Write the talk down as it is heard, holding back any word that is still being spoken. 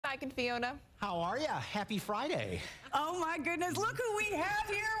Mike and Fiona. How are ya? Happy Friday. Oh my goodness, look who we have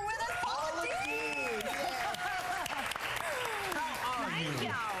here with us, Paula Deen. How are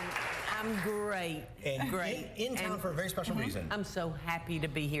you? I'm great. And great. In town for a very special reason. I'm so happy to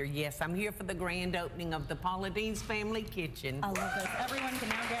be here. Yes, I'm here for the grand opening of the Paula Deen's Family Kitchen. I love this. Everyone can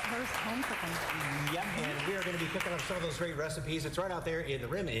now get hers home cooking. Yep, and we are going to be cooking up some of those great recipes. It's right out there in the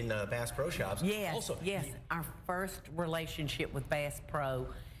rim in Bass Pro Shops. Yes, also, yes. Our first relationship with Bass Pro,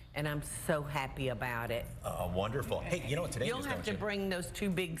 and I'm so happy about it. Wonderful. Hey, you know what today is, You'll have to bring those two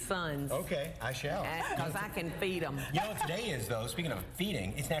big sons. Okay, I shall. Because I can feed them. You know what today is, though? Speaking of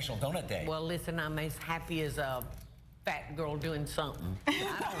feeding, it's National Donut Day. Well, listen, I'm as happy as a fat girl doing something. I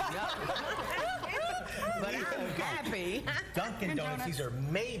don't know. But I'm happy. Dunkin' Donuts. These are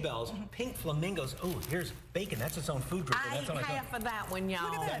Maybells, Pink Flamingos. Oh, here's bacon. That's its own food group. I ate half of that one,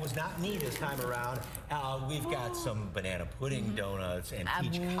 y'all. That was not me this time around. We've got some banana pudding donuts and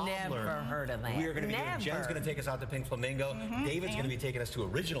peach cobbler. I've never heard of that. We are going to be doing, Jen's going to take us out to Pink Flamingo. David's going to be taking us to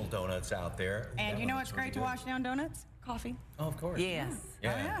Original Donuts out there. And you know what's great to wash down donuts? Coffee. Oh, of course. Yes.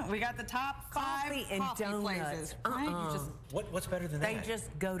 Yeah. Oh, yeah. We got the top Coffee five and coffee donuts. places. Right? What's better than They that?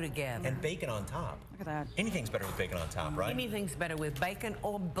 just go together. And bacon on top. Look at that. Anything's better with bacon on top, right? Anything's better with bacon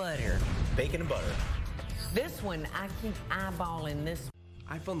or butter. Bacon and butter. This one, I keep eyeballing this.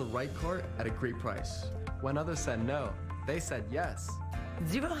 I found the right car at a great price. When others said no, they said yes.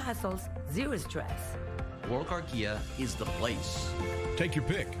 Zero hassles, zero stress. World Car Kia is the place. Take your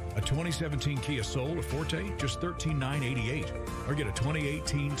pick. A 2017 Kia Soul or Forte, just $13,988. Or get a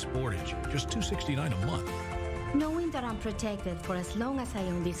 2018 Sportage, just $269 a month. Knowing that I'm protected for as long as I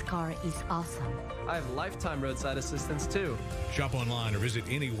own this car is awesome. I have lifetime roadside assistance too. Shop online or visit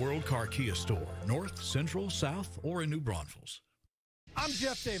any World Car Kia store, North, Central, South, or in New Braunfels. I'm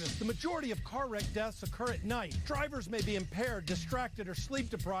Jeff Davis. The majority of car wreck deaths occur at night. Drivers may be impaired, distracted, or sleep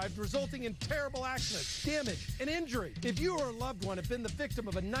deprived, resulting in terrible accidents, damage, and injury. If you or a loved one have been the victim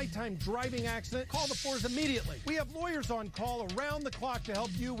of a nighttime driving accident, call the force immediately. We have lawyers on call around the clock to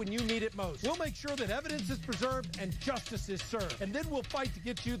help you when you need it most. We'll make sure that evidence is preserved and justice is served. And then we'll fight to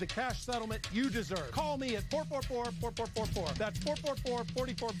get you the cash settlement you deserve. Call me at 444-4444. That's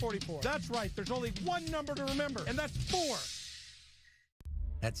 444-4444. That's right. There's only one number to remember, and that's 4.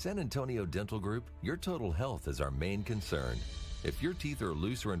 At San Antonio Dental Group, your total health is our main concern. If your teeth are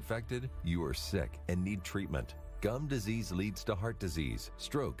loose or infected, you are sick and need treatment. Gum disease leads to heart disease,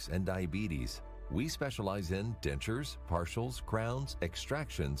 strokes, and diabetes. We specialize in dentures, partials, crowns,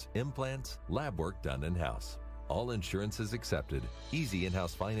 extractions, implants, lab work done in-house. All insurance is accepted, easy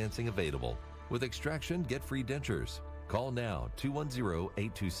in-house financing available. With extraction, get free dentures. Call now,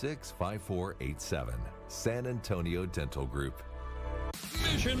 210-826-5487. San Antonio Dental Group.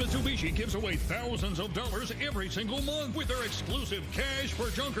 Mission Mitsubishi gives away thousands of dollars every single month with their exclusive Cash for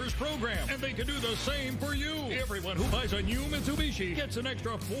Junkers program. And they can do the same for you. Everyone who buys a new Mitsubishi gets an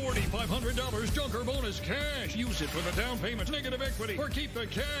extra $4,500 junker bonus cash. Use it for the down payment, negative equity, or keep the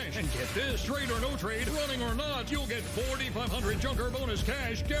cash. And get this, trade or no trade, running or not, you'll get $4,500 junker bonus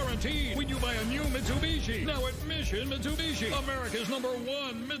cash guaranteed when you buy a new Mitsubishi. Now at Mission Mitsubishi, America's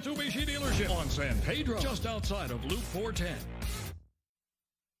 #1 Mitsubishi dealership on San Pedro, just outside of Loop 410.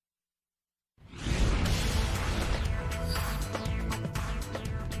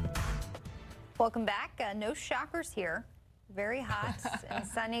 Welcome back. No shockers here. Very hot and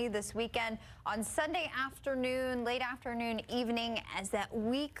sunny this weekend. On Sunday afternoon, late afternoon, evening, as that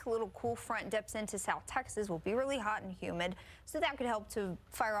weak little cool front dips into South Texas, will be really hot and humid. So that could help to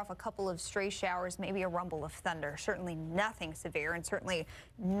fire off a couple of stray showers, maybe a rumble of thunder. Certainly nothing severe and certainly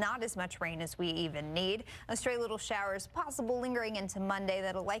not as much rain as we even need. A stray little showers possible lingering into Monday.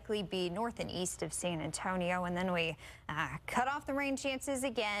 That'll likely be north and east of San Antonio. And then we cut off the rain chances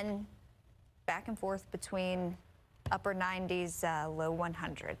again. Back and forth between upper 90s, low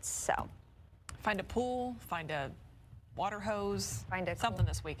 100s. So find a pool, find a water hose, find something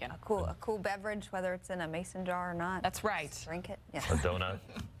this weekend. A cool beverage, whether it's in a mason jar or not. That's right. Drink it. Yeah. A donut.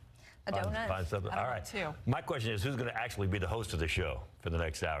 A donut. Find something. All right. Too. My question is, who's going to actually be the host of the show for the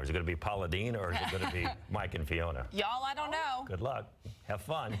next hour? Is it going to be Paula Deen or is it going to be Mike and Fiona? Y'all, I don't know. Good luck. Have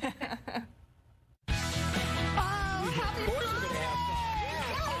fun. Happy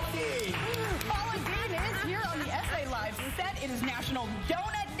Paula Deen is here on the SA Live set. It is National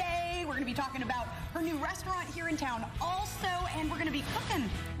Donut Day. We're going to be talking about her new restaurant here in town also, and we're going to be cooking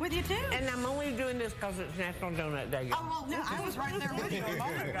with you too. And I'm only doing this because it's National Donut Day. Oh, well, no, I was right there with you a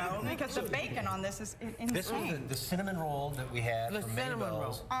moment ago because the bacon on this is insane. This was the cinnamon roll that we had from cinnamon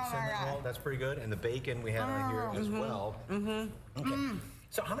roll. Cinnamon roll, that's pretty good. And the bacon we had on here as well. Okay.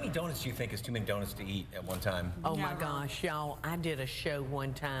 So how many donuts do you think is too many donuts to eat at one time? Oh my gosh, y'all! I did a show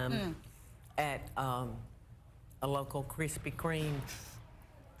one time at a local Krispy Kreme,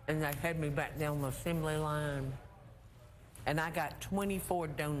 and they had me back down the assembly line. And I got 24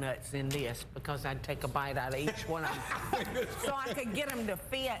 donuts in this because I'd take a bite out of each one of them so I could get them to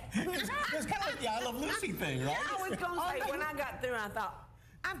fit. It's kind of like the I Love Lucy thing, right? I was going to say, when I got through, I thought,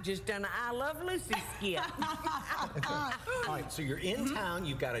 I've just done an I Love Lucy skit. All right, so you're in town,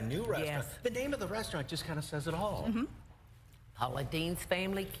 you've got a new restaurant. Yes. The name of the restaurant just kind of says it all. Paula Deen's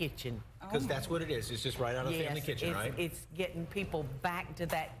Family Kitchen. Because that's what it is. It's just right out of Family Kitchen, right? It's getting people back to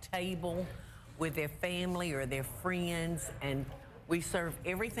that table with their family or their friends, and we serve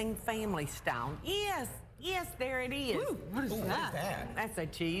everything family style. Yes, there it is. Ooh, what is that? That's a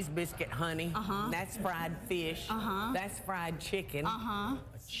cheese biscuit, honey. That's fried fish. That's fried chicken. A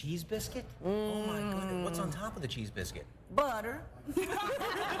cheese biscuit? Oh my goodness. What's on top of the cheese biscuit? Butter.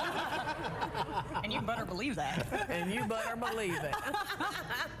 And you better believe that. And you better believe it.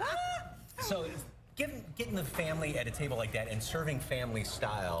 So getting the family at a table like that and serving family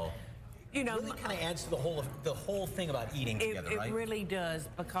style, you know, really kind of adds to the whole thing about eating together, right? It really does,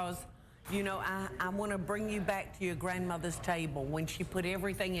 because, you know, I want to bring you back to your grandmother's table when she put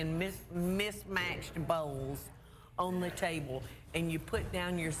everything in mismatched bowls on the table, and you put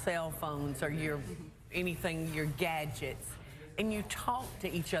down your cell phones or your gadgets, and you talk to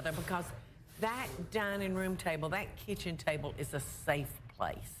each other, because that dining room table, that kitchen table is a safe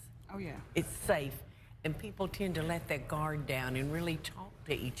place. Oh, yeah. It's safe, and people tend to let their guard down and really talk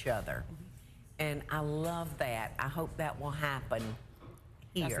to each other. And I love that. I hope that will happen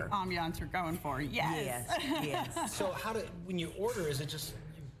here. That's the ambiance you're going for. Yes. Yes. So when you order, is it just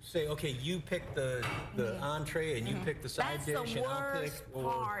you say, okay, you pick the entree and you pick the side dish and I'll pick?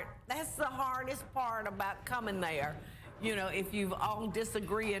 That's the hardest part about coming there. You know, if you've all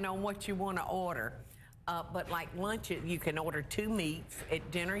disagreeing on what you want to order. But like lunch, you can order 2 meats.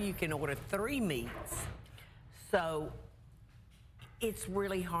 At dinner, you can order 3 meats. So it's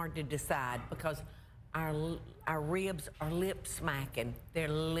really hard to decide, because our ribs are lip smacking. They're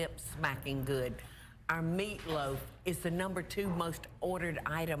lip smacking good. Our meatloaf is the #2 most ordered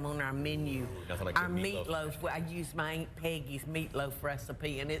item on our menu. Nothing like our meatloaf, I use my Aunt Peggy's meatloaf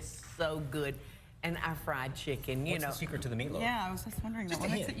recipe, and it's so good. And our fried chicken, What's the secret to the meatloaf? Yeah, I was just wondering that. What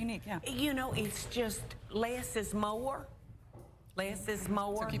makes it unique? Yeah. You know, it's just less is more. Less is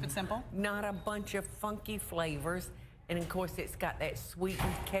more. So keep it simple. Not a bunch of funky flavors. And of course, it's got that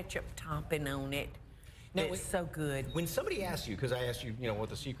sweetened ketchup topping on it. Now, it's so good. When somebody asks you, because I asked you, what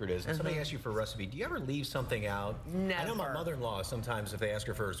the secret is, and somebody asks you for a recipe, do you ever leave something out? Never. I know my mother-in-law, sometimes if they ask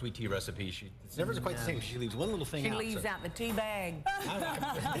her for a sweet tea recipe, it's never quite the same. She leaves one little thing out. She leaves out the tea bag.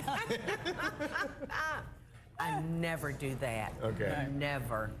 I never do that. Okay.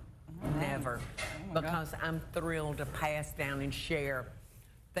 Never. Because I'm thrilled to pass down and share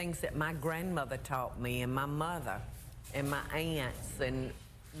things that my grandmother taught me, and my mother, and my aunts, and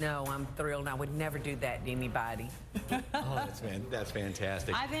no, I'm thrilled. I would never do that to anybody. Oh, that's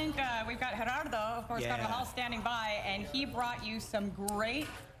fantastic. I think we've got Gerardo, of course, Carvajal, standing by, and he brought you some great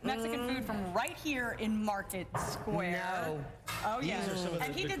Mexican food from right here in Market Square. No. Oh, yeah. These are some of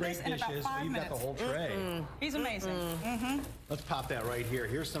and he did great this in about dishes. 5 You've minutes. got the whole tray. He's amazing. Let's pop that right here.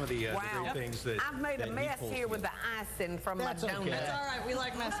 Here's some of the great things that I've made a that mess he pulls here with the together. icing from That's my okay. donut. It's all right. We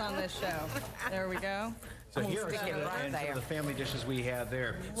like mess on this show. There we go. So here are some of the family dishes we have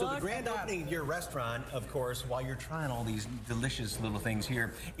there. So the grand opening of your restaurant, of course, while you're trying all these delicious little things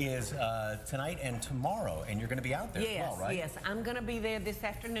here, is tonight and tomorrow, and you're going to be out there as well, right? Yes, I'm going to be there this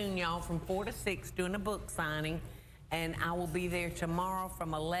afternoon, y'all, from 4 to 6 doing a book signing, and I will be there tomorrow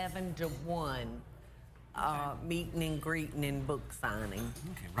from 11 to 1. Meeting and greeting and book signing.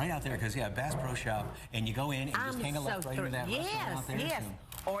 Okay, right out there, because Bass Pro Shop, and you go in and just hang a left right into that restaurant out there. Yes.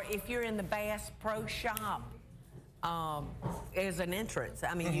 Or if you're in the Bass Pro Shop, there's an entrance.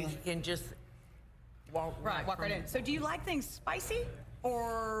 I mean, you can just walk right in. So do you like things spicy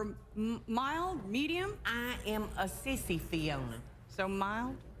or mild, medium? I am a sissy Fiona. So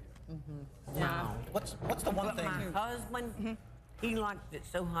mild? Wow. What's the one thing? My husband, he likes it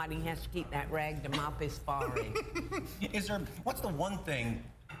so hot he has to keep that rag to mop his forehead. What's the one thing,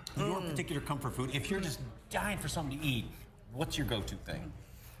 your particular comfort food, if you're just dying for something to eat, what's your go-to thing?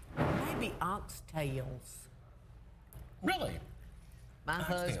 Maybe oxtails. Really? My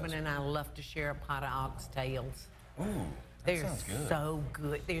husband and I love to share a pot of oxtails. Ooh. They're sounds good. so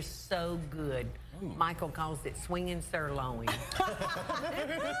good. They're so good. Ooh. Michael calls it swinging sirloin. Well,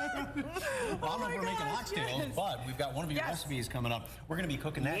 I don't know if we're making oxtails, but we've got one of your recipes coming up. We're going to be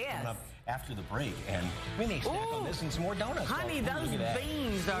cooking that coming up after the break. And we may snack on this and some more donuts. Honey, those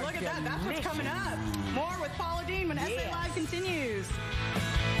beans are Look at that. That's what's coming up. More with Paula Deen when SA Live continues.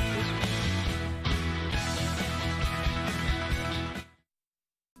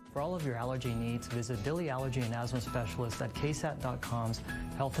 For all of your allergy needs, visit Billy Allergy and Asthma Specialist at KSAT.com's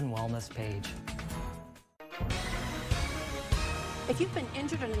Health and Wellness page. If you've been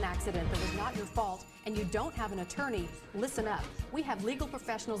injured in an accident that was not your fault and you don't have an attorney, listen up. We have legal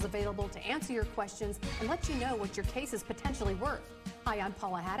professionals available to answer your questions and let you know what your case is potentially worth. Hi, I'm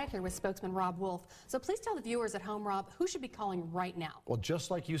Paula Haddock here with spokesman Rob Wolf. So please tell the viewers at home, Rob, who should be calling right now? Well,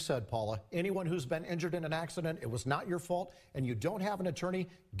 just like you said, Paula, anyone who's been injured in an accident, it was not your fault, and you don't have an attorney,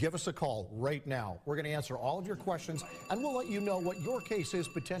 give us a call right now. We're going to answer all of your questions, and we'll let you know what your case is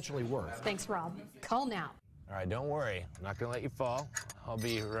potentially worth. Thanks, Rob. Call now. All right, don't worry. I'm not going to let you fall. I'll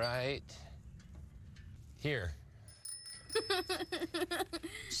be right here.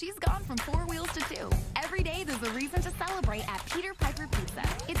 She's gone from 4 wheels to 2. Every day there's a reason to celebrate at Peter Piper Pizza.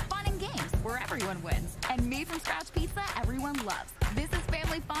 It's fun and games where everyone wins. And made from scratch pizza everyone loves. This is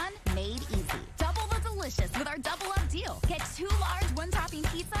family fun made easy. Double the delicious with our double up deal. Get 2 large one-topping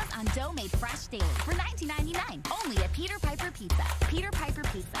pizzas on dough made fresh daily for $19.99. Only at Peter Piper Pizza. Peter Piper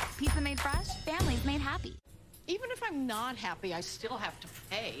Pizza. Pizza made fresh, families made happy. Even if I'm not happy, I still have to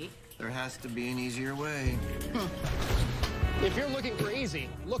pay. There has to be an easier way. If you're looking for easy,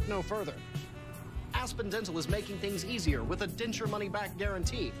 look no further. Aspen Dental is making things easier with a denture money-back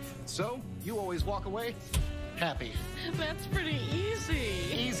guarantee. So, you always walk away happy. That's pretty easy.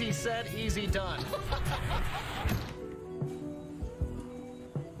 Easy said, easy done.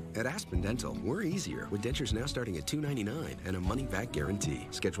 At Aspen Dental, we're easier with dentures now starting at $2.99 and a money-back guarantee.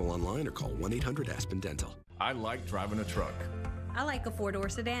 Schedule online or call 1-800-ASPEN-DENTAL. I like driving a truck. I like a 4-door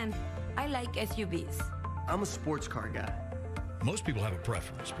sedan. I like SUVs. I'm a sports car guy. Most people have a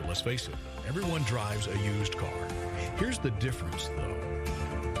preference, but let's face it, everyone drives a used car. Here's the difference, though.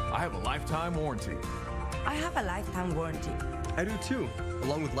 I have a lifetime warranty. I have a lifetime warranty. I do too,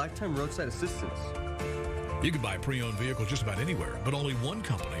 along with lifetime roadside assistance. You can buy a pre-owned vehicle just about anywhere, but only one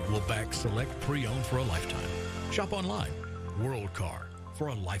company will back select pre-owned for a lifetime. Shop online. World Car for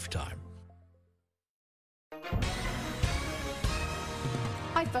a lifetime.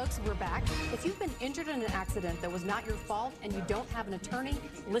 Hi, folks, we're back. If you've been injured in an accident that was not your fault and you don't have an attorney,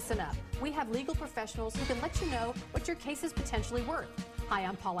 listen up. We have legal professionals who can let you know what your case is potentially worth. Hi,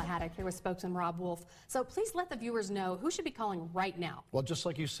 I'm Paula Haddock here with spokesman Rob Wolf. So please let the viewers know who should be calling right now. Well, just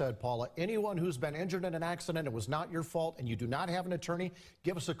like you said, Paula, anyone who's been injured in an accident, it was not your fault, and you do not have an attorney,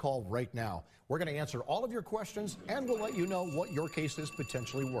 give us a call right now. We're going to answer all of your questions, and we'll let you know what your case is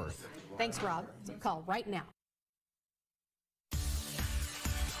potentially worth. Thanks, Rob. So call right now.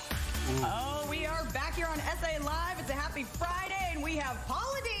 Oh, we are back here on SA Live. It's a happy Friday, and we have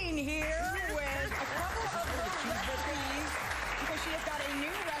Paula Deen here with a couple of her recipes because she has got a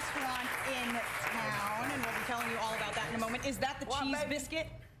new restaurant in town, and we'll be telling you all about that in a moment. Is that the cheese biscuit?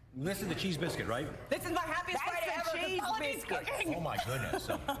 This is the cheese biscuit, right? This is my happiest Friday ever. Cheese Paula Deen's biscuit. cooking. Oh my goodness.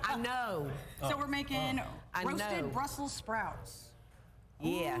 I know. So we're making I roasted know. Brussels sprouts.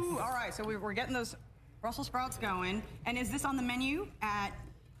 Yes. Ooh, all right, so we're getting those Brussels sprouts going. And is this on the menu at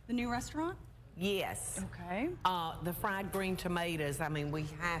the new restaurant? Yes. Okay. The fried green tomatoes, I mean, we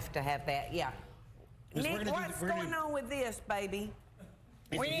have to have that, yeah. Nick, what's going on with this, baby?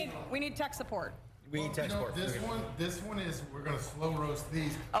 We need tech support. We need tech support. This one is, we're going to slow roast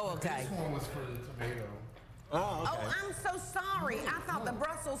these. Oh, okay. This one was for the tomato. Oh, okay. Oh, I'm so sorry. I thought the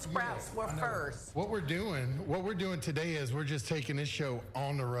Brussels sprouts were first. What we're doing today is we're just taking this show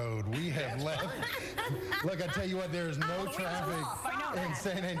on the road. We have left. Look, I tell you what, there is no traffic in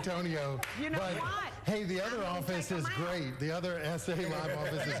San Antonio. You know but, what? Hey, the other office is great. The other SA Live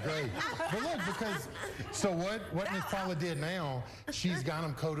office is great. But look, because, so what Miss Paula did now, she's got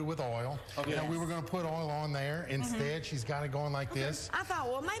them coated with oil. Okay. And we were going to put oil on there. Instead, she's got it going like this. I thought,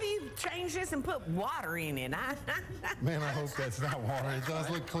 well, maybe you change this and put water in it. Man, I hope that's not water. It does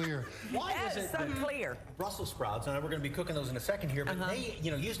look clear. Why is it so clear? Brussels sprouts, and we're going to be cooking those in a second here, but they,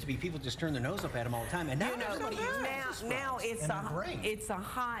 used to be people just turn their nose up at them all the time, and now everybody uses Brussels sprouts. Now it's a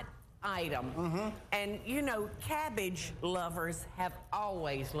hot item. And cabbage lovers have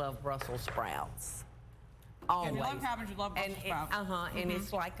always loved Brussels sprouts. Always. If you love cabbage, you love Brussels sprouts. And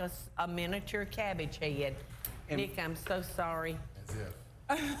it's like a miniature cabbage head. Nick, I'm so sorry. As if.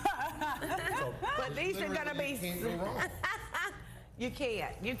 But these are going to be... You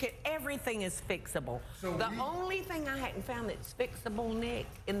can't. Everything is fixable. So the only thing I hadn't found that's fixable, Nick,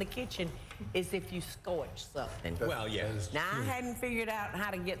 in the kitchen is if you scorch something. Well, yeah. Now, I hadn't figured out how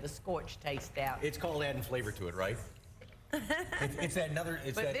to get the scorch taste out. It's called adding flavor to it, right? It's that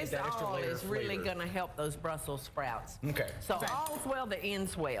this extra all layer is of really flavor. going to help those Brussels sprouts. Okay. So all's well that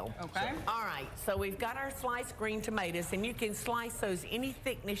ends well. Okay. All right. So we've got our sliced green tomatoes, and you can slice those any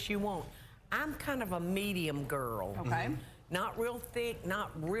thickness you want. I'm kind of a medium girl. Okay. Not real thick,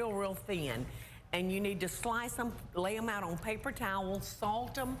 not real thin. And you need to slice them, lay them out on paper towels,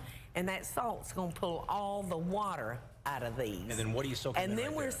 salt them, and that salt's going to pull all the water out of these. And then what are you soaking them in? And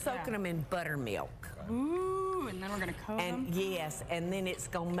then we're soaking them in buttermilk. Ooh, and then we're going to coat them? Yes, and then it's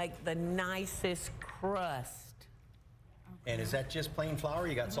going to make the nicest crust. And is that just plain flour?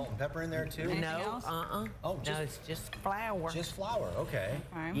 You got salt and pepper in there too? No, Oh, no, it's just flour. Just flour, okay.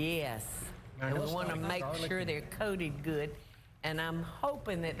 Yes. And we want to make sure and... they're coated good. And I'm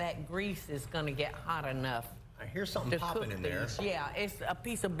hoping that that grease is going to get hot enough. I hear something popping in there. Yeah, it's a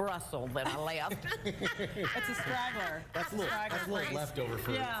piece of Brussels that I left. It's a straggler. That's a little leftover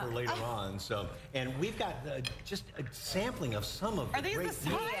for later on. So, and we've got just a sampling of some of the Are these great the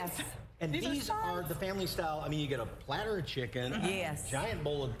sides? Yes. And these are the family style. I mean, you get a platter of chicken, a giant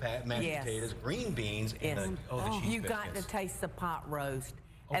bowl of mashed potatoes, green beans, and the cheese You got to taste the pot roast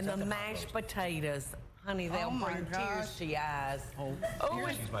and the mashed potatoes. Honey, they'll bring tears to your eyes.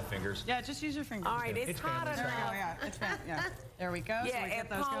 Use my fingers. Yeah, just use your fingers. All right, it's hot enough. There we go, yeah. It's yeah. There we go. Yeah, so we at get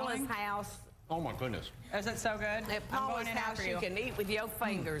those Paula's going. house. Oh my goodness. Is it so good? At Paula's house, you can eat with your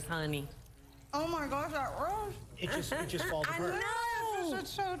fingers, honey. Oh my gosh, that roast. It just falls apart. I know.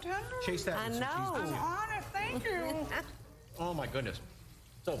 It's so tender. Chase that with some cheese. I'm on it. Thank you. Oh my goodness.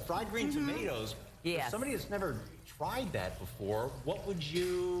 So fried green tomatoes. Yes. For somebody that's never tried that before, what would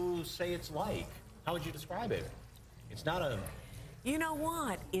you say it's like? How would you describe it? It's not a... You know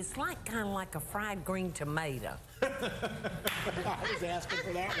what? It's like kind of like a fried green tomato. I was asking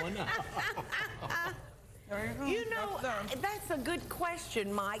for that one. You know, that's a good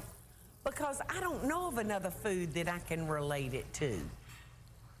question, Mike, because I don't know of another food that I can relate it to.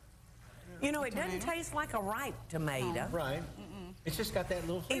 You know, it doesn't taste like a ripe tomato. Right. It's just got that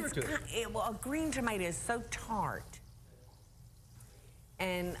little flavor to it. Well, a green tomato is so tart.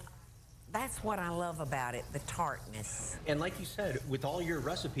 And that's what I love about it, the tartness. And like you said, with all your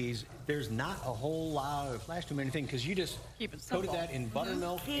recipes, there's not a whole lot of flash to anything because you just coated that in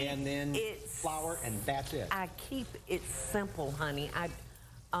buttermilk and then flour, and that's it. I keep it simple, honey.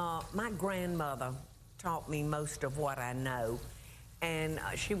 My grandmother taught me most of what I know. And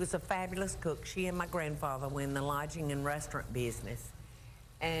she was a fabulous cook. She and my grandfather were in the lodging and restaurant business.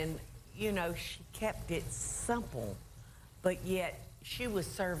 And, you know, she kept it simple, but yet she was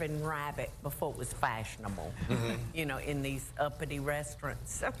serving rabbit before it was fashionable, you know, in these uppity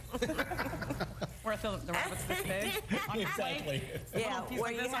restaurants. Where the rabbit's this big on your plate? Yeah,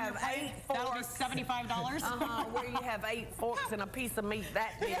 where you have 8 forks. That'll be $75? Where you have 8 forks and a piece of meat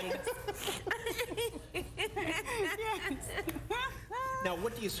that big. Now,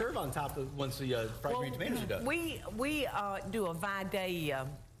 what do you serve on top of once the fried green tomatoes are done? We do a Vide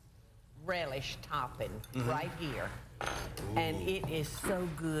relish topping right here. Ooh. And it is so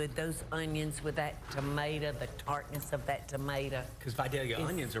good. Those onions with that tomato, the tartness of that tomato. Because Vidalia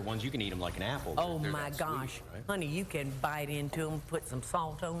onions are ones you can eat them like an apple. Oh my gosh. Sweet, right? Honey, you can bite into them, put some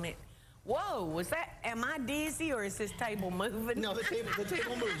salt on it. Whoa, was that, am I dizzy or is this table moving? No, the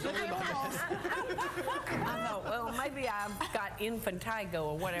table moves. Don't worry about that. I thought, well, maybe I've got infantigo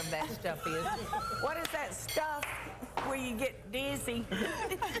or whatever that stuff is. What is that stuff where you get dizzy?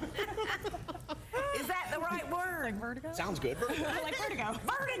 Is that the right word? Like vertigo? Sounds good. Vertigo. Like vertigo.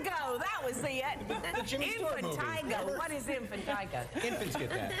 Vertigo, that was it. The Jimmy Stewart movie. Infantigo. What is infantigo? Infants get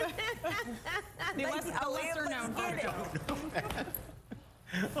that. A lesser known vertigo.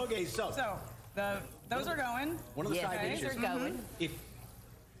 Okay, so those are going. One of the side dishes. Those are going. If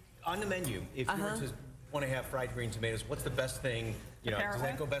on the menu, if you were to want to have fried green tomatoes, what's the best thing? You know, does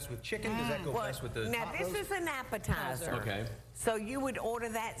that go best with chicken? Does that go best with the Now, this is an appetizer. Okay. So you would order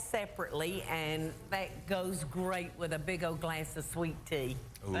that separately, and that goes great with a big old glass of sweet tea.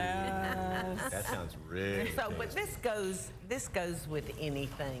 Ooh, that sounds really So, but this goes with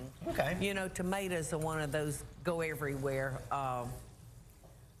anything. Okay. You know, tomatoes are one of those go everywhere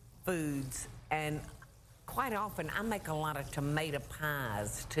foods, and quite often I make a lot of tomato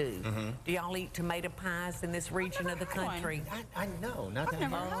pies too. Do y'all eat tomato pies in this region of the country? I know, not that.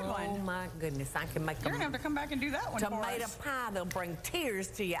 I've never had one. Oh my goodness, I can make You're gonna have to come back and do that one for tomato us. pie. They'll bring tears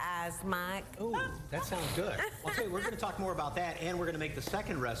to your eyes, Mike. Ooh, that sounds good. I'll tell you, we're going to talk more about that, and we're going to make the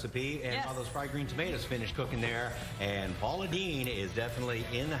second recipe, and while those fried green tomatoes finish cooking there, and Paula Deen is definitely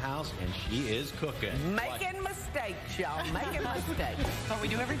in the house, and she is cooking. Making mistakes, y'all. Making mistakes. That's what we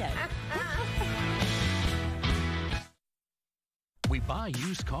do every day. We buy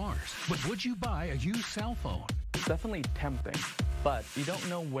used cars, but would you buy a used cell phone? It's definitely tempting, but you don't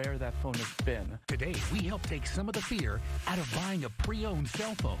know where that phone has been. Today, we help take some of the fear out of buying a pre-owned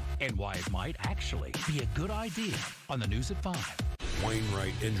cell phone and why it might actually be a good idea on the News at 5.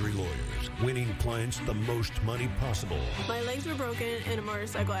 Wainwright Injury Lawyers, winning clients the most money possible. My legs were broken in a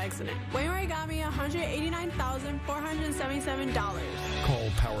motorcycle accident. Wainwright got me $189,477. Call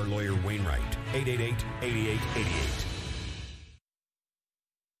Power Lawyer Wainwright, 888-8888.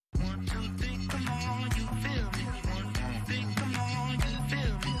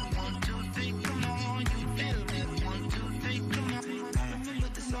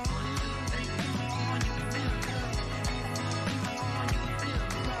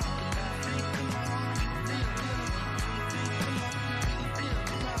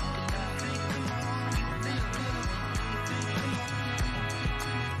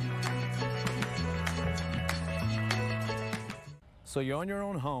 So you own your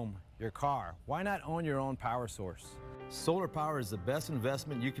own home, your car. Why not own your own power source? Solar power is the best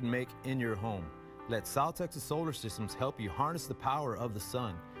investment you can make in your home. Let South Texas Solar Systems help you harness the power of the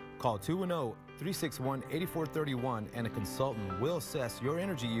sun. Call 210-361-8431 and a consultant will assess your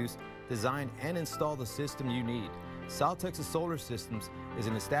energy use, design, and install the system you need. South Texas Solar Systems is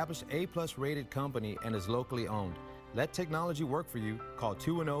an established A+ rated company and is locally owned. Let technology work for you. Call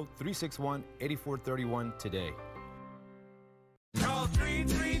 210-361-8431 today. Call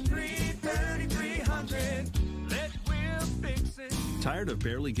 333-3300. Let Will fix it. Tired of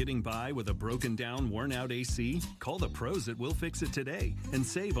barely getting by with a broken down, worn out AC? Call the pros at Will Fix It today and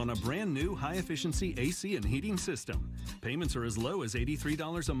save on a brand new high efficiency AC and heating system. Payments are as low as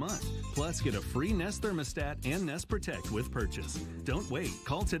 $83 a month. Plus, get a free Nest thermostat and Nest Protect with purchase. Don't wait.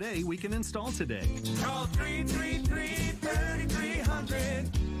 Call today. We can install today. Call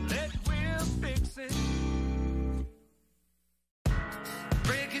 333-3300. Let Will fix it.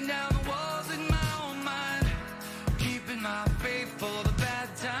 Breaking down the walls in my own mind, keeping my faith for the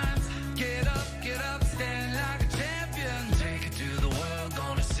bad times. Get up, stand like a champion. Take it to the world,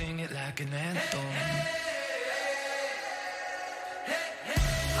 gonna sing it like an anthem. Hey, hey, hey,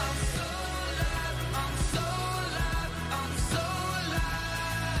 hey. I'm so alive, I'm so alive, I'm so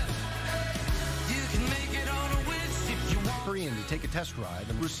alive. You can make it on a wish if you want. Hurry in to take a test ride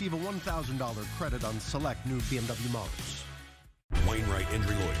and receive a $1,000 credit on select new BMW models. Wainwright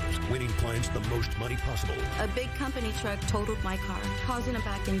Injury Lawyers, winning clients the most money possible. A big company truck totaled my car, causing a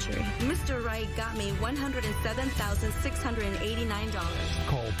back injury. Mr. Wright got me $107,689.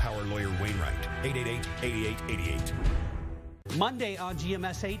 Call Power Lawyer Wainwright, 888-8888. Monday on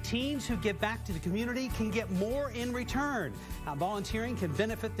GMSA, teens who give back to the community can get more in return. How volunteering can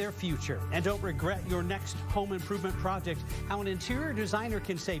benefit their future. And don't regret your next home improvement project. How an interior designer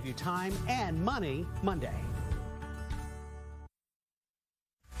can save you time and money Monday.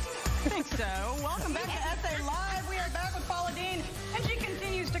 Thanks, so. Welcome back to SA Live. We are back with Paula Deen, and she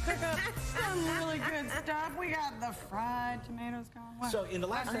continues to cook up some really good stuff. We got the fried tomatoes going. What? So in the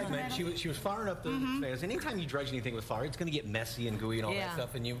last segment, she was firing up the tomatoes. And anytime you dredge anything with flour, it's going to get messy and gooey and all that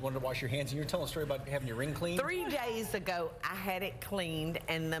stuff, and you wanted to wash your hands. And you were telling a story about having your ring cleaned? 3 days ago, I had it cleaned,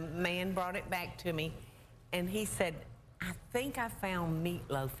 and the man brought it back to me, and he said, I think I found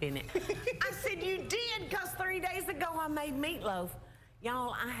meatloaf in it. I said, you did, because 3 days ago I made meatloaf.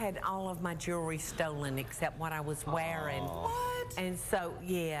 Y'all, I had all of my jewelry stolen except what I was wearing. What? And so,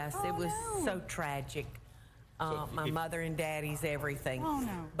 yes, it was so tragic. My mother and daddy's everything. Oh,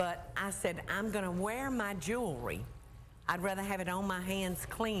 no. But I said, I'm going to wear my jewelry. I'd rather have it on my hands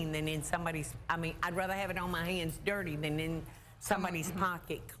clean than in somebody's, I'd rather have it on my hands dirty than in somebody's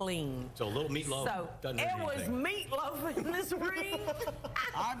pocket clean. So a little meatloaf doesn't it hurt was anything. meatloaf in this ring.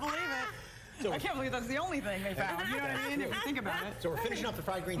 I believe it. So I can't believe that's the only thing they found. You know what I mean? If you think about it. So we're finishing up the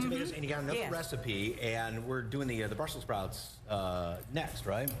fried green tomatoes, and you got another recipe, and we're doing the Brussels sprouts next,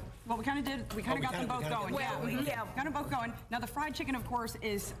 right? Well, we kind of did. We kind of got them both going. Yeah, kind of both going. Now, the fried chicken, of course,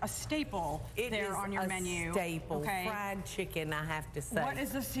 is a staple there on your menu. It is a staple. Okay. Fried chicken, I have to say. What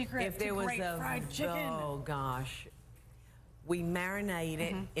is the secret to great fried chicken? Oh, gosh. We marinate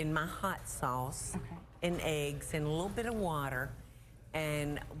it in my hot sauce and eggs and a little bit of water.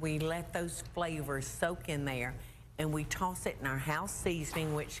 and we let those flavors soak in there, and we toss it in our house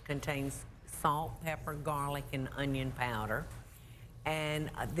seasoning, which contains salt, pepper, garlic, and onion powder. And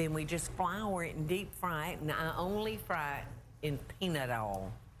then we just flour it and deep fry it, and I only fry it in peanut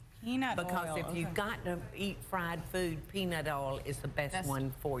oil. Peanut oil. Because if you've got to eat fried food, peanut oil is the best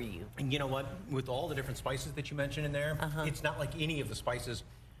one for you. And you know what? With all the different spices that you mentioned in there, it's not like any of the spices,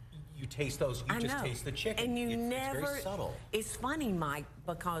 you taste those, you just taste the chicken. And you never, it's very subtle. It's funny, Mike,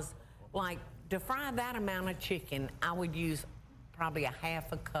 because like to fry that amount of chicken, I would use probably a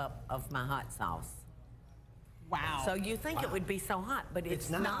half a cup of my hot sauce. Wow. So you think it would be so hot, but it's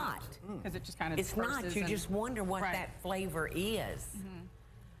not. Because it just kind of It's not. You just wonder what that flavor is.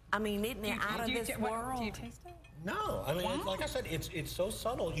 I mean, isn't it out of this world? Do you taste it? No, I mean, like I said, it's so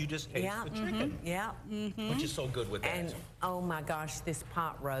subtle. You just taste the chicken. Which is so good with that. And oh my gosh, this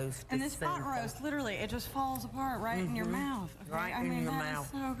pot roast. And this pot roast, literally, it just falls apart right in your mouth. Okay? Right in your mouth.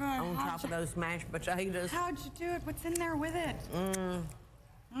 Is so good. On top of those mashed potatoes. How'd you do it? What's in there with it?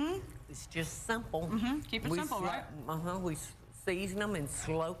 It's just simple. Keep it simple, right? We season them and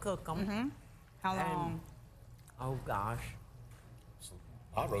slow cook them. How long? Oh gosh.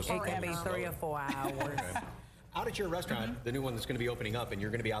 It can be 3 or 4 hours. Out at your restaurant, the new one that's going to be opening up, and you're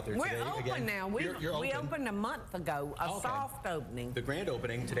going to be out there today We're open now. We opened a month ago, a soft opening. The grand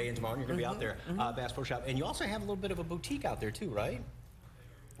opening today and tomorrow, and you're going to be out there, Bass Pro Shop. And you also have a little bit of a boutique out there too, right?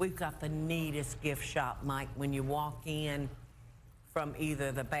 We've got the neatest gift shop, Mike. When you walk in from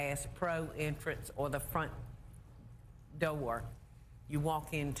either the Bass Pro entrance or the front door, you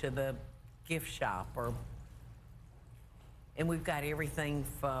walk into the gift shop, and we've got everything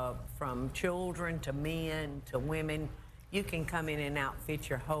from children to men to women. You can come in and outfit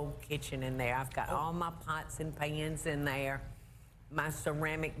your whole kitchen in there. I've got all my pots and pans in there, my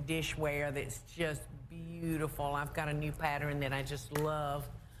ceramic dishware that's just beautiful. I've got a new pattern that I just love.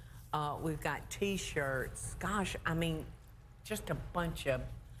 We've got T-shirts. Gosh, I mean, just a bunch of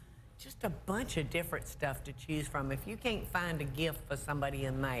different stuff to choose from. If you can't find a gift for somebody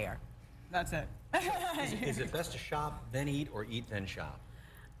in there, that's it. Is it best to shop, then eat, or eat, then shop?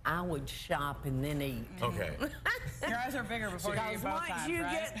 I would shop and then eat. Okay. Your eyes are bigger before you eat both once times, you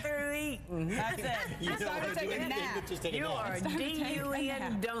right? get through eating, that's it. It's time to take a nap. You are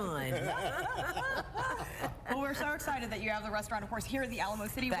D-U-N done. Well, we're so excited that you have the restaurant, of course, here in the Alamo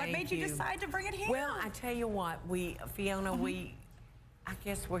City. What made you decide to bring it here? Well, I tell you what, Fiona, I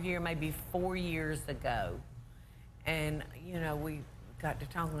guess we're here maybe 4 years ago. And, you know, we got to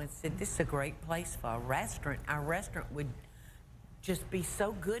talking and said, this is a great place for a restaurant. Our restaurant would just be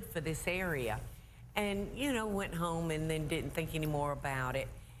so good for this area. And, you know, went home and then didn't think any more about it.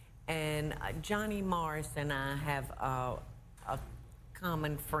 And Johnny Morris and I have a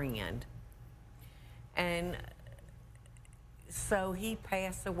common friend. And so he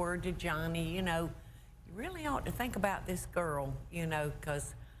passed the word to Johnny, you know, you really ought to think about this girl, you know,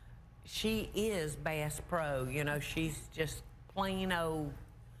 because she is Bass Pro. You know, she's just plain old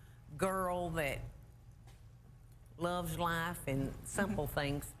girl that loves life and simple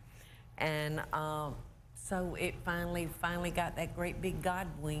things. And so it finally got that great big God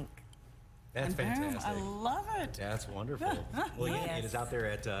wink. That's fantastic. I love it. That's wonderful. Well, yeah, it is out there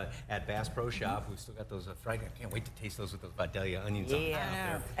at Bass Pro Shop. We've still got those fried. I can't wait to taste those with those Vidalia onions on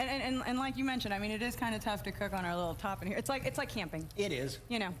there. And like you mentioned, I mean, it is kind of tough to cook on our little top in here. It's like camping. It is.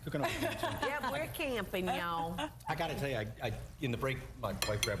 You know. Cooking on yeah, we're camping, y'all. I got to tell you, I in the break, my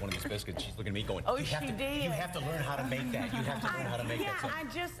wife grabbed one of these biscuits. She's looking at me going, oh, she did. You have to learn how to make that. You have to learn how to make that.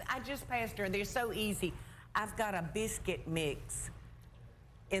 Yeah, I just passed her. They're so easy. I've got a biscuit mix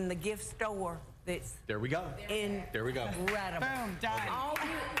in the gift store. There we go. There we go. Incredible. Boom, done. All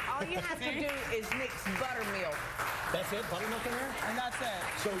you have to do is mix buttermilk. That's it? Buttermilk in there? And that's it.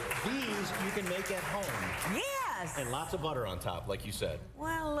 So these you can make at home. Yes. And lots of butter on top, like you said.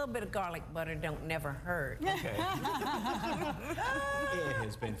 Well, a little bit of garlic butter don't never hurt. Okay. It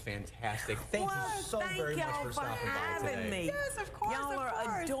has been fantastic. Thank you so very much for stopping by today. Me. Yes, of course. Y'all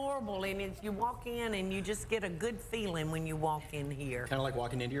are adorable, and you walk in and you just get a good feeling when you walk in here. Kind of like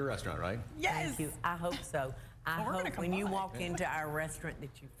walking into your restaurant, right? Yes. Thank you. I hope so. I hope when you walk into our restaurant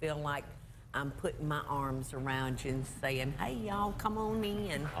that you feel like I'm putting my arms around you and saying, hey, y'all, come on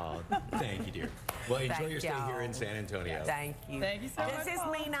in. Oh, thank you, dear. Well, enjoy your stay here in San Antonio. Thank you. Thank you so much. Does this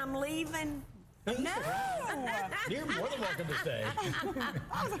mean I'm leaving? No. You're more than welcome to stay.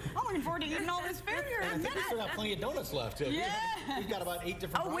 I'm looking forward to eating all this food here. I think we still got plenty of donuts left, too. Yeah. We've got about 8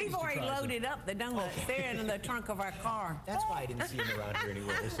 different varieties. We've already loaded up the donuts. They're in the trunk of our car. That's why I didn't see them around here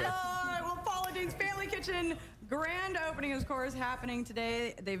anywhere. So. All right, well, Paula Deen's Family Kitchen, Grand opening, of course, happening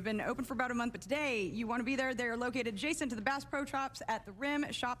today. They've been open for about a month, but today you want to be there. They're located adjacent to the Bass Pro Shops at the Rim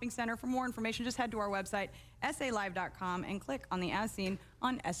Shopping Center. For more information, just head to our website, salive.com, and click on the As Seen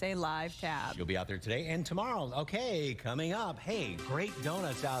on SA Live tab. You'll be out there today and tomorrow. Okay, coming up, hey, great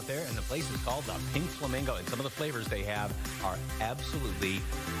donuts out there, and the place is called the Pink Flamingo, and some of the flavors they have are absolutely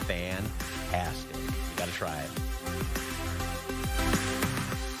fantastic. You got to try it.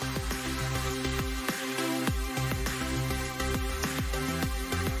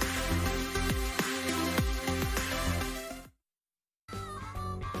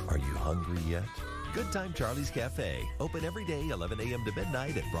 Are you hungry yet? Good Time Charlie's Cafe. Open every day, 11 a.m. to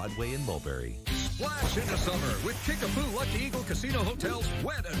midnight at Broadway in Mulberry. Splash into summer with Kickapoo Lucky Eagle Casino Hotel's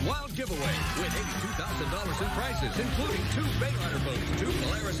Wet and Wild giveaway. Win $82,000 in prizes, including 2 Bayliner boats, 2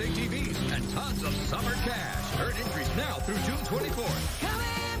 Polaris ATVs, and tons of summer cash. Earn increase now through June 24th. Come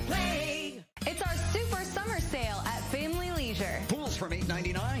and play. It's our super summer sale at Family Leisure. Pools from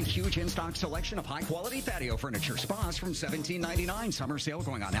 $8.99. Huge in-stock selection of high-quality patio furniture. Spas from $17.99. Summer sale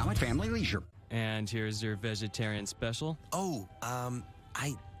going on now at Family Leisure. And here's your vegetarian special. Oh,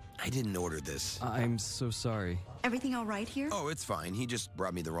 I didn't order this. I'm so sorry. Everything all right here? Oh, it's fine. He just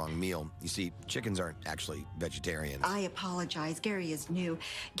brought me the wrong meal. You see, chickens aren't actually vegetarians. I apologize. Gary is new.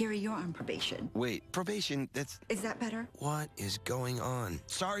 Gary, you're on probation. Wait, probation? Is that better? What is going on?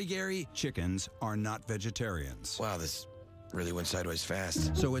 Sorry, Gary. Chickens are not vegetarians. Wow, this really went sideways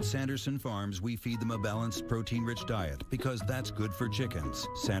fast. So at Sanderson Farms, we feed them a balanced, protein-rich diet because that's good for chickens.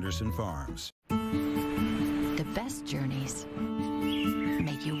 Sanderson Farms. The best journeys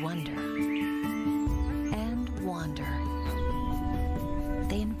make you wonder and wander.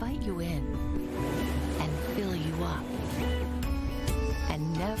 They invite you in and fill you up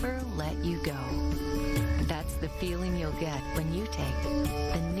and never let you go. That's the feeling you'll get when you take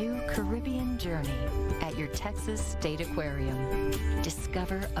the new Caribbean journey at your Texas State Aquarium.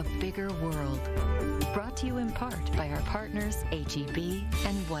 Discover a bigger world. Brought to you in part by our partners H-E-B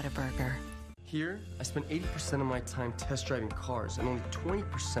and Whataburger. Here, I spend 80% of my time test driving cars and only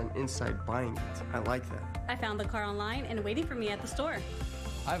 20% inside buying it. I like that. I found the car online and waiting for me at the store.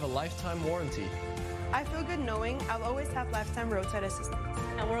 I have a lifetime warranty. I feel good knowing I'll always have lifetime roadside assistance.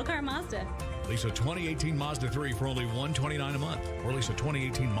 At World Car Mazda. Lease a 2018 Mazda 3 for only $129 a month, or lease a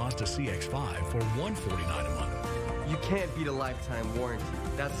 2018 Mazda CX-5 for $149 a month. You can't beat a lifetime warranty.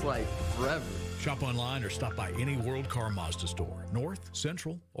 That's like forever. Shop online or stop by any World Car Mazda store, North,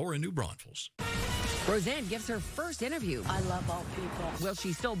 Central, or in New Braunfels. Roseanne gives her first interview. I love all people. Will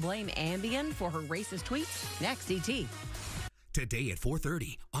she still blame Ambien for her racist tweets? Next, CT. Today at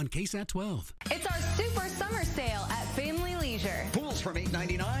 4:30 on KSAT 12. It's our super summer sale at Family Leisure. Pools from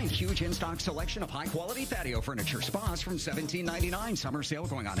 $8.99. Huge in-stock selection of high-quality patio furniture. Spas from $17.99. Summer sale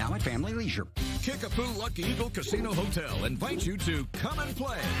going on now at Family Leisure. Kickapoo Lucky Eagle Casino Hotel invites you to come and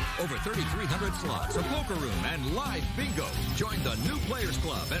play. Over 3,300 slots, a poker room, and live bingo. Join the new Players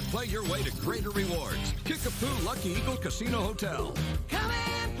Club and play your way to greater rewards. Kickapoo Lucky Eagle Casino Hotel. Come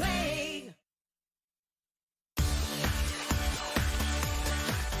and play.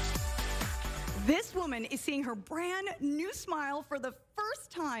 This woman is seeing her brand new smile for the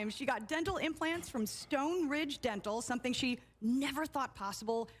first time. She got dental implants from Stone Ridge Dental, something she never thought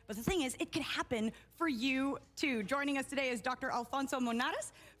possible. But the thing is, it could happen for you too. Joining us today is Dr. Alfonso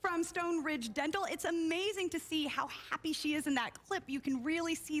Monares from Stone Ridge Dental. It's amazing to see how happy she is in that clip. You can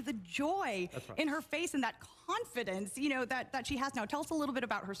really see the joy in her face and that confidence, you know, that she has now. Tell us a little bit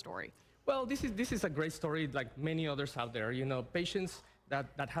about her story. Well, this is a great story like many others out there. You know, patients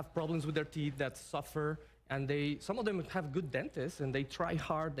that have problems with their teeth, that suffer, and some of them have good dentists, and they try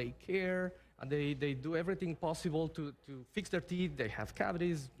hard, they care, and they do everything possible to fix their teeth. They have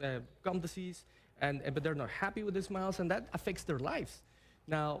cavities, gum disease, but they're not happy with the smiles, and that affects their lives.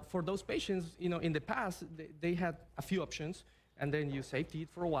 Now, for those patients, you know, in the past, they had a few options, and then you save teeth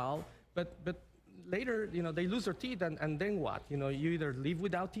for a while, but later, you know, they lose their teeth, and then what? You know, you either live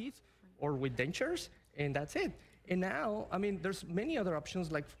without teeth or with dentures, and that's it. And now, I mean, there's many other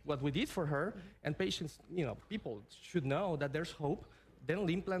options like what we did for her, and patients, you know, people should know that there's hope. Dental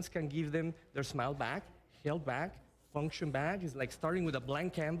implants can give them their smile back, health back, function back. It's like starting with a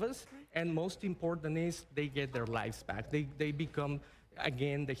blank canvas, and most important is they get their lives back. They become,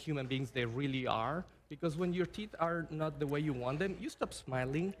 again, the human beings they really are, because when your teeth are not the way you want them, you stop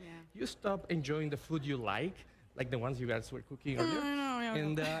smiling, you stop enjoying the food you like the ones you guys were cooking earlier.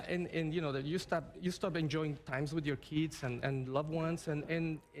 And you know, that you stop enjoying times with your kids and loved ones,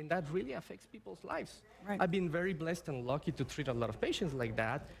 and that really affects people's lives. Right. I've been very blessed and lucky to treat a lot of patients like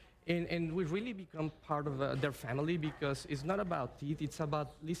that, And we really become part of their family because it's not about teeth, it's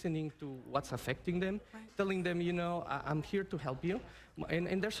about listening to what's affecting them, telling them, you know, I'm here to help you.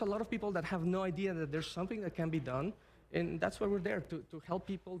 And there's a lot of people that have no idea that there's something that can be done. And that's why we're there, to help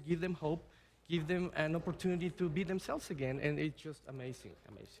people, give them hope, give them an opportunity to be themselves again. And it's just amazing,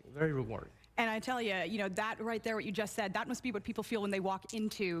 amazing, very rewarding. And I tell you, you know, that right there, what you just said, that must be what people feel when they walk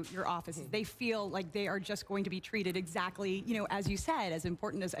into your office. They feel like they are just going to be treated exactly, you know, as you said, as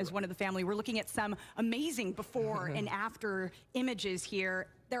important as one of the family. We're looking at some amazing before and after images here.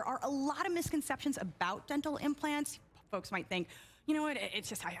 There are a lot of misconceptions about dental implants. Folks might think, you know what, it's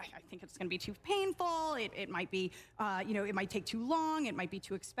just, I think it's going to be too painful. It might be, you know, it might take too long. It might be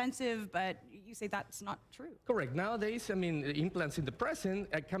too expensive, but you say that's not true. Correct. Nowadays, I mean, implants in the present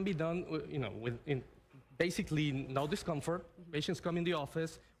can be done, you know, with basically no discomfort. Patients come in the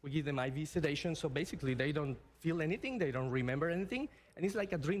office, we give them IV sedation, so basically they don't feel anything, they don't remember anything, and it's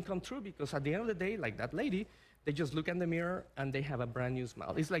like a dream come true because at the end of the day, like that lady, they just look in the mirror and they have a brand new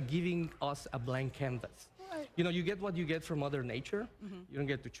smile. It's like giving us a blank canvas. You know, you get what you get from Mother Nature. You don't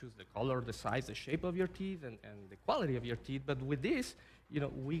get to choose the color, the size, the shape of your teeth, and the quality of your teeth. But with this, you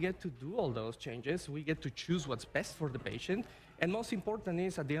know, we get to do all those changes. We get to choose what's best for the patient. And most important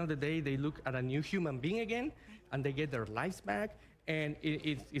is, at the end of the day, they look at a new human being again, and they get their lives back. And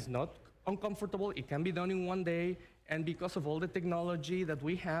it's not uncomfortable. It can be done in one day. And because of all the technology that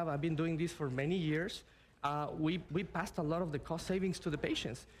we have, I've been doing this for many years, we passed a lot of the cost savings to the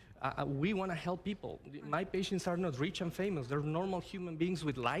patients. We want to help people. My patients are not rich and famous. They're normal human beings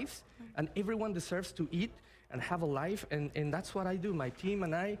with lives, and everyone deserves to eat and have a life, and that's what I do. My team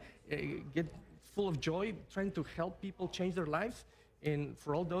and I get full of joy trying to help people change their lives. And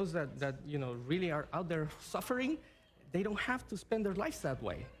for all those that you know, really are out there suffering, they don't have to spend their lives that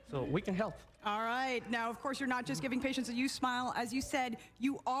way. So we can help. All right. Now, of course, you're not just giving patients a new smile. As you said,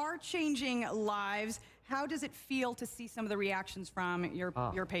 you are changing lives. How does it feel to see some of the reactions from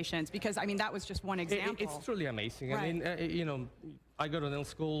your patients? Because, I mean, that was just one example. It's truly amazing. Right. I mean, you know, I go to dental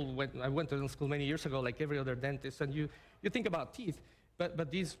school. I went to dental school many years ago, like every other dentist, and you think about teeth,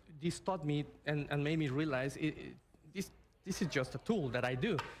 but this taught me and made me realize this is just a tool that I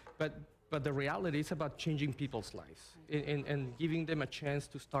do. But the reality is about changing people's lives and giving them a chance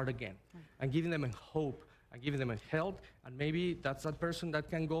to start again, and giving them a hope, and giving them a health, and maybe that's that person that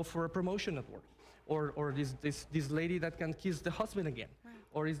can go for a promotion at work, or this lady that can kiss the husband again,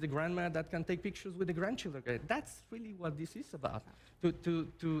 or is the grandma that can take pictures with the grandchildren again. That's really what this is about, to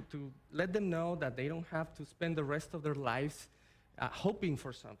let them know that they don't have to spend the rest of their lives hoping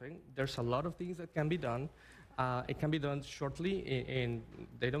for something. There's a lot of things that can be done. It can be done shortly, and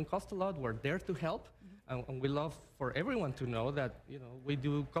they don't cost a lot. We're there to help, and we love for everyone to know that, you know, we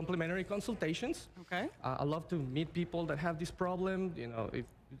do complimentary consultations. Okay. I love to meet people that have this problem. You know,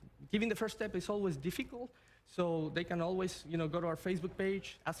 giving the first step is always difficult, so they can always, you know, go to our Facebook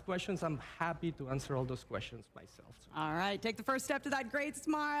page, ask questions. I'm happy to answer all those questions myself. All right, take the first step to that great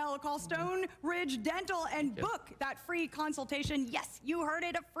smile. Call Stone Ridge Dental and book that free consultation. Yes, you heard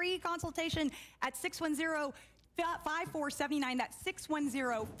it, a free consultation at 610-5479. That's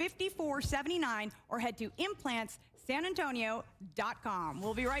 610-5479, or head to implantssanantonio.com.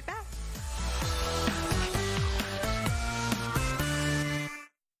 We'll be right back.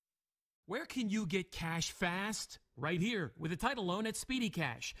 Where can you get cash fast? Right here with a title loan at Speedy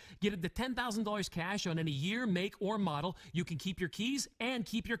Cash. Get up to $10,000 cash on any year, make, or model. You can keep your keys and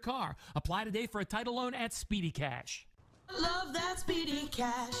keep your car. Apply today for a title loan at Speedy Cash. Love that Speedy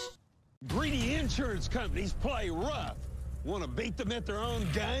Cash. Greedy insurance companies play rough. Want to beat them at their own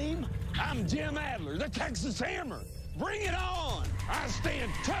game? I'm Jim Adler, the Texas Hammer. Bring it on! I stand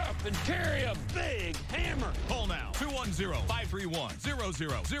tough and carry a big hammer. Call now,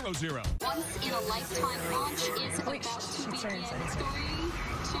 210-531-0000. Once in a lifetime launch is about to begin. 3,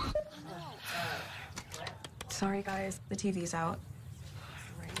 2... Sorry guys, the TV's out.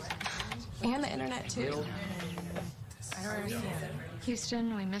 And the internet too. I don't understand.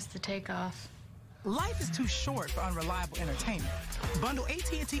 Houston, we missed the takeoff. Life is too short for unreliable entertainment. Bundle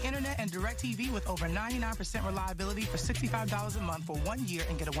AT&T Internet and DirecTV with over 99% reliability for $65 a month for 1 year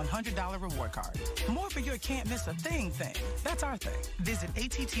and get a $100 reward card. More for your can't miss a thing. That's our thing. Visit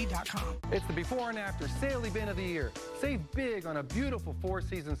att.com. It's the before and after sale event of the year. Save big on a beautiful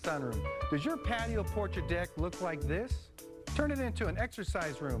 4-season sunroom. Does your patio, porch, or deck look like this? Turn it into an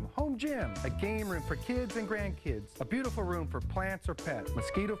exercise room, home gym, a game room for kids and grandkids, a beautiful room for plants or pets,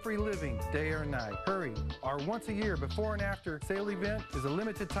 mosquito-free living day or night. Hurry! Our once a year before and after sale event is a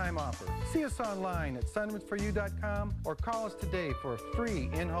limited time offer. See us online at sunroomsforyou.com or call us today for a free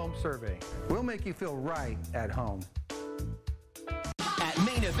in-home survey. We'll make you feel right at home. At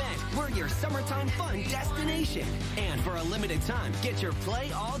Main Event, we're your summertime fun destination. And for a limited time, get your Play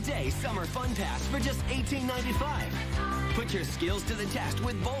All Day Summer Fun Pass for just $18.95. Put your skills to the test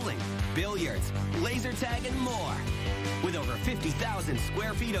with bowling, billiards, laser tag, and more. With over 50,000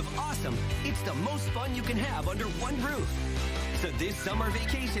 square feet of awesome, it's the most fun you can have under one roof. So this summer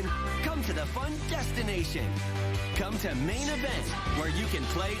vacation, come to the fun destination. Come to Main Event, where you can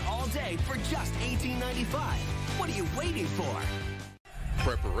play all day for just $18.95. What are you waiting for?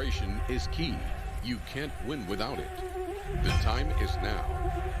 Preparation is key. You can't win without it. The time is now.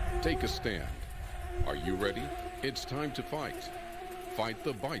 Take a stand. Are you ready? It's time to fight. Fight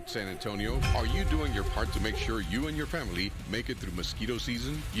the bite, San Antonio. Are you doing your part to make sure you and your family make it through mosquito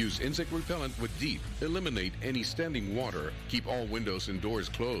season? Use insect repellent with DEEP. Eliminate any standing water. Keep all windows and doors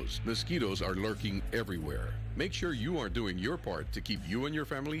closed. Mosquitoes are lurking everywhere. Make sure you are doing your part to keep you and your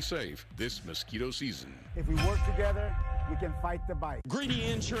family safe this mosquito season. If we work together, we can fight the bite. Greedy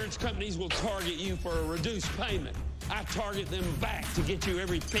insurance companies will target you for a reduced payment. I target them back to get you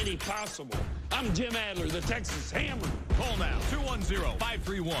every penny possible. I'm Jim Adler, the Texas Hammer. Call now,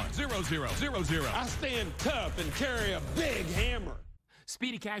 210-531-0000. I stand tough and carry a big hammer.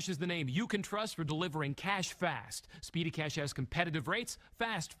 Speedy Cash is the name you can trust for delivering cash fast. Speedy Cash has competitive rates,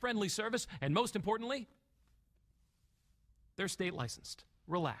 fast, friendly service, and most importantly, they're state licensed.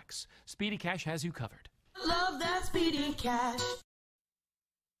 Relax. Speedy Cash has you covered. Love that Speedy Cash.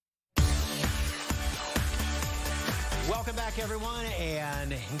 Welcome back, everyone.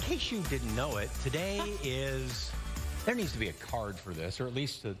 And in case you didn't know it, today is... There needs to be a card for this, or at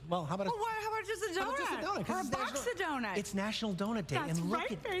least, well, how about how about just a donut? Or a box of donuts? It's National Donut Day. That's and look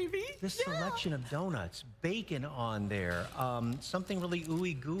right, at baby. this selection of donuts. Bacon on there, something really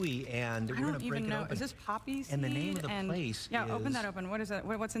ooey gooey, and we're going to break it open. Is this poppy seed? And the name of the place Yeah, is... open that open. What is it?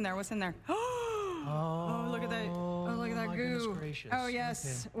 What's in there? What's in there? Oh, look at that. Oh, look at that goo. Oh,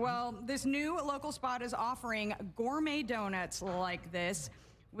 yes. Okay. Well, this new local spot is offering gourmet donuts like this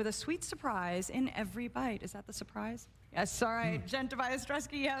with a sweet surprise in every bite. Is that the surprise? Yes, all right. Jen Tobias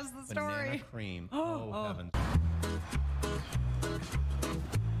Stresky has the story. Banana cream. Oh, heavens.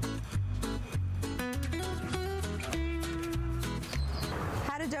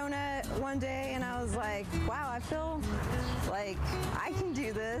 Had a donut one day and I was like, wow, I feel like I can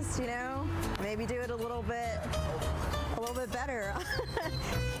do this, you know? Maybe do it a little bit better.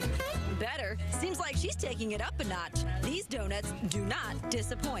 Better? Seems like she's taking it up a notch. These donuts do not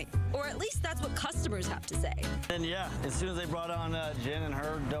disappoint. Or at least that's what customers have to say. And yeah, as soon as they brought on Jen and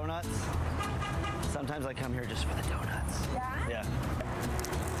her donuts, sometimes I come here just for the donuts. Yeah? Yeah.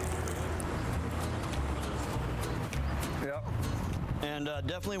 Yep. And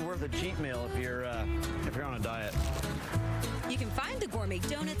definitely worth a cheat meal if you're on a diet. You can find the gourmet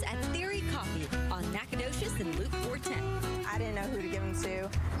donuts at Theory Coffee on Nacogdoches and Loop 410. I didn't know who to give them to.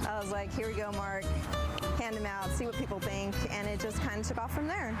 I was like, here we go, Mark. Hand them out, see what people think, and it just kind of took off from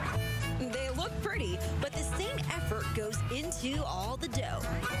there. They look pretty, but the same effort goes into all the dough.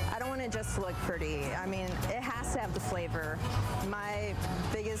 I don't want it just to look pretty. I mean, it has to have the flavor. My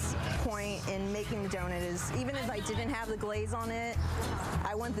biggest point in making the donut is, even if I didn't have the glaze on it,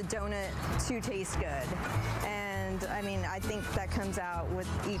 I want the donut to taste good. And I mean, I think that comes out with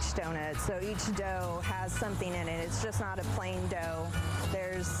each donut. So each dough has something in it. It's just not a plain dough.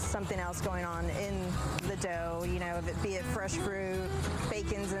 There's something else going on in the dough, you know, be it fresh fruit,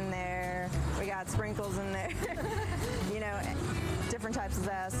 bacon's in there, we got sprinkles in there, you know, different types of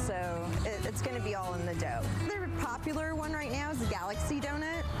zest, so it's going to be all in the dough. The popular one right now is the Galaxy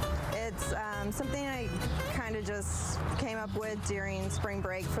donut. It's something I kind of just came up with during spring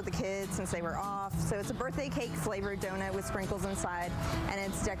break for the kids since they were off. So it's a birthday cake flavored donut with sprinkles inside, and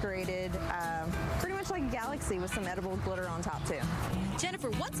it's decorated pretty much like a galaxy with some edible glitter on top too. Jennifer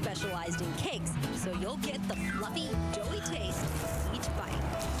once specialized in cakes, so you'll get the fluffy, doughy taste each bite.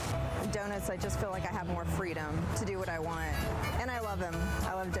 Donuts, I just feel like I have more freedom to do what I want. And I love them.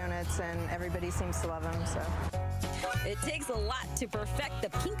 I love donuts, and everybody seems to love them, so. It takes a lot to perfect the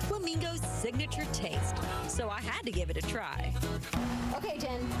Pink Flamingo's signature taste, so I had to give it a try. Okay,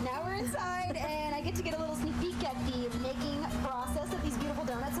 Jen, now we're inside, and I get to get a little sneak peek at the making process of these beautiful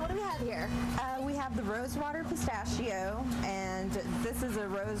donuts. So what do we have here? We have the rosewater pistachio, and this is a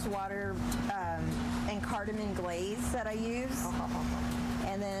rosewater and cardamom glaze that I use.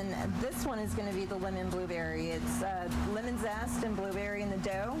 And then this one is going to be the lemon blueberry. It's lemon zest and blueberry in the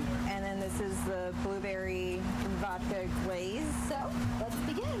dough. And then this is the blueberry vodka glaze. So let's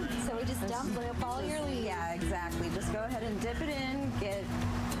begin. So we just dump, follow your lead. Yeah, exactly. Just go ahead and dip it in, get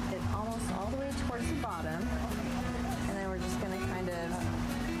it almost all the way towards the bottom. And then we're just going to kind of...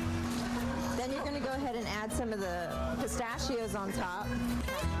 Then you're going to go ahead and add some of the pistachios on top.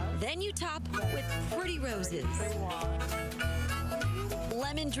 Then you top with pretty roses.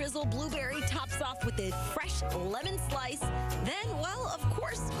 Lemon drizzle blueberry tops off with a fresh lemon slice. Then, well, of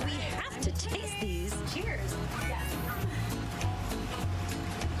course, we have to taste these. Cheers.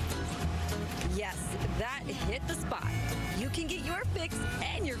 Yes, that hit the spot. You can get your fix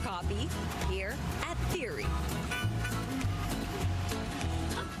and your coffee here at Theory.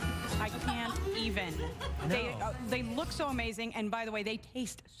 I can't even. No. They look so amazing, and by the way, they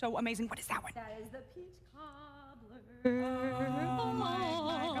taste so amazing. What is that one? That is the peach cobbler. Oh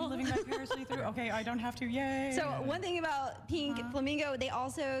my! I'm living vicariously through. Okay, I don't have to. Yay! So one thing about Pink Flamingo, they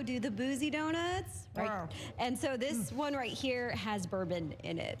also do the boozy donuts, right? Wow. And so this one right here has bourbon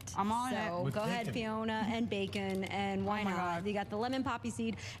in it. I'm on it. So With go ahead, bacon. Fiona, and bacon, and why Oh my not? God. You got the lemon poppy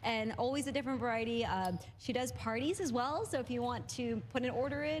seed, and always a different variety. She does parties as well, so if you want to put an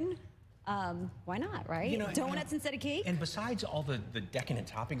order in, why not, right? You know, Donuts instead of cake. And besides all the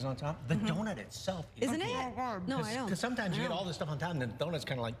decadent toppings on top, the donut itself Isn't it? No, I know. Because sometimes you I get know. all this stuff on top, and the donut's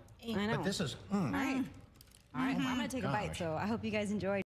kind of like, I know. But this is, All right. All right, well, I'm going to take a bite, Gosh. so I hope you guys enjoyed.